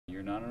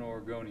you're not an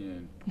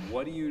Oregonian.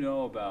 What do you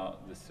know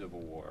about the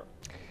Civil War?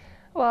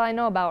 Well, I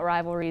know about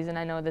rivalries, and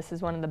I know this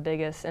is one of the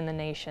biggest in the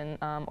nation.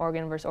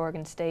 Oregon versus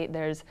Oregon State.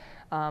 It's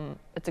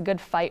a good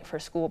fight for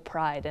school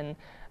pride, and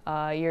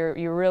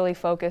you're really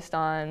focused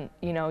on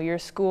your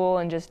school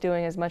and just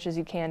doing as much as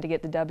you can to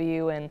get the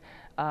W. And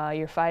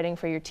you're fighting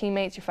for your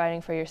teammates, you're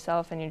fighting for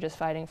yourself, and you're just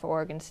fighting for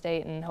Oregon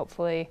State. And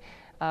hopefully,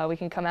 we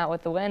can come out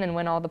with the win and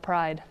win all the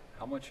pride.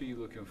 How much are you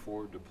looking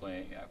forward to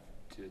playing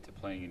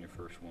in your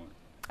first one?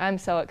 I'm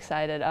so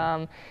excited.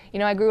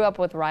 I grew up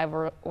with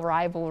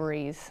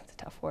rivalries, it's a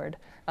tough word,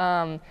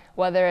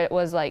 whether it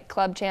was like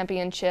club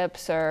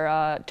championships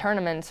or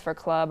tournaments for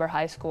club or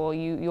high school.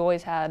 You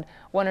always had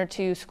one or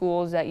two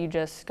schools that you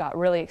just got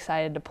really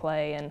excited to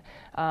play.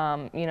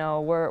 And,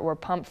 we're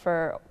pumped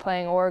for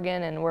playing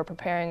Oregon, and we're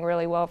preparing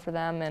really well for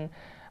them.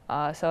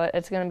 And so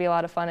it's going to be a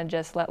lot of fun to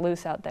just let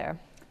loose out there.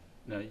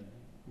 Now,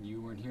 you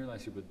weren't here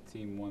last year, but the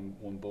team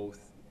won both.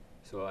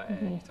 So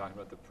you talked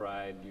about the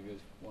pride. You guys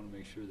want to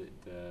make sure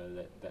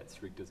that that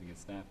streak doesn't get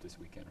snapped this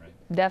weekend, right?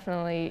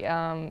 Definitely.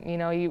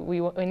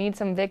 We need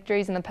some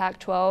victories in the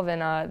Pac-12,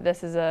 and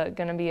this is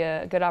going to be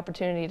a good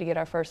opportunity to get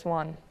our first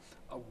one.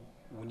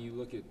 When you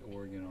look at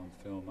Oregon on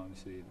film,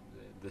 obviously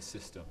the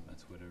system,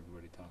 that's what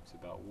everybody talks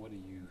about. What do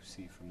you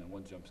see from them?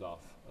 What jumps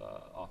off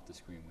the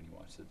screen when you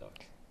watch the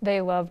Ducks?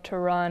 They love to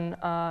run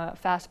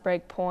fast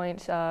break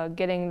points,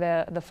 getting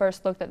the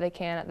first look that they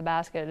can at the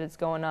basket. It's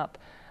going up.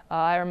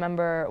 I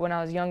remember when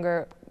I was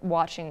younger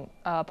watching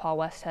Paul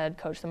Westhead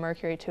coach the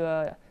Mercury to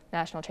a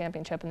national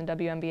championship in the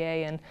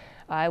WNBA, and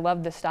I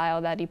love the style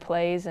that he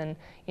plays. And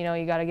you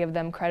got to give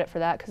them credit for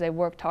that, because they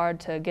worked hard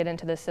to get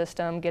into the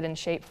system, get in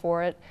shape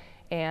for it,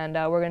 and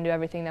we're going to do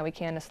everything that we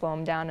can to slow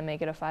them down and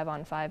make it a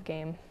 5-on-5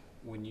 game.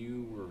 When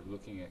you were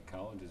looking at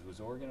colleges, was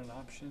Oregon an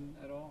option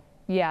at all?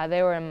 Yeah,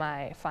 they were in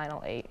my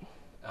final 8.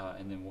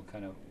 And then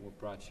what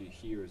brought you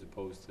here as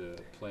opposed to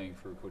playing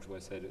for Coach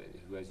Westhead,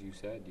 who, as you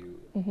said,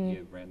 he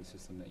ran the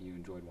system that you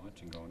enjoyed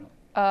watching growing up?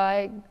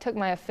 I took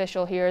my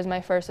official here as my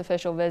first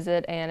official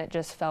visit, and it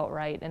just felt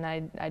right, and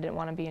I didn't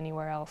want to be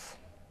anywhere else.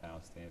 Now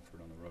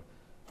Stanford on the road.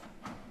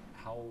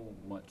 How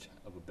much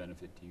of a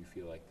benefit do you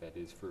feel like that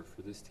is for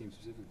this team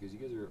specifically? Because you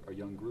guys are a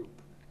young group,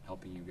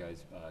 helping you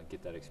guys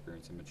get that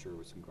experience and mature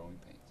with some growing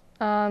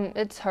pains.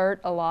 It's hurt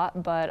a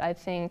lot, but I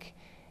think,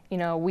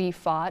 we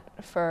fought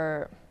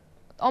for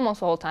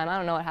almost the whole time. I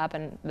don't know what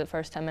happened the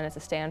first 10 minutes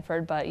of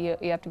Stanford, but you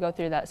have to go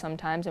through that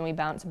sometimes, and we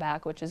bounce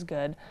back, which is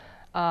good.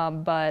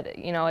 But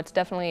it's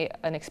definitely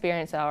an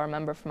experience that I'll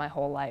remember for my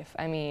whole life.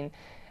 I mean,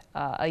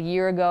 a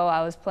year ago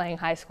I was playing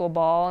high school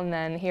ball, and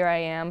then here I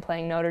am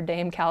playing Notre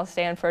Dame, Cal,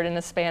 Stanford in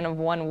the span of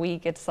 1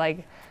 week. It's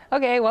like,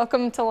 okay,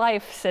 welcome to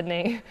life,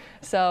 Sydney.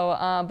 So,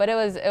 but it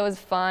was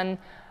fun.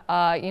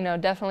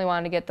 Definitely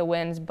wanted to get the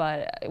wins,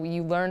 but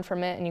you learn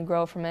from it and you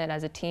grow from it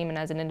as a team and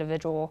as an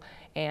individual,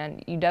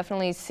 and you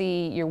definitely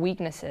see your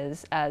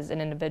weaknesses as an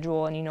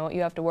individual, and you know what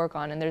you have to work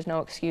on, and there's no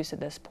excuse at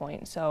this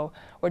point. So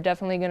we're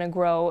definitely going to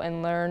grow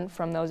and learn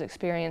from those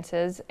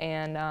experiences,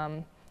 and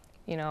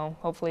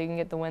hopefully you can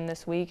get the win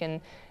this week and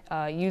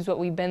use what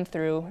we've been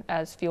through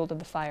as fuel to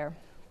the fire.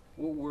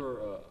 What were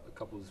a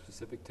couple of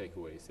specific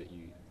takeaways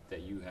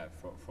that you have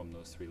from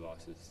those 3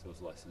 losses,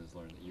 those lessons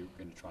learned that you're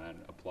going to try and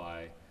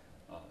apply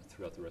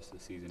throughout the rest of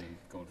the season and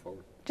going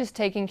forward? Just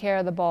taking care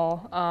of the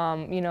ball,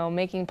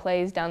 making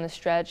plays down the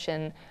stretch,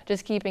 and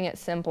just keeping it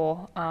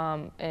simple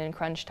in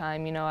crunch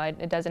time.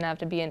 It doesn't have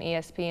to be an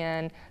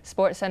ESPN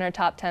Sports Center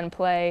top 10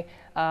 play.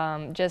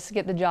 Just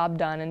get the job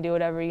done and do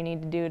whatever you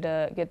need to do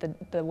to get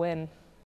the win.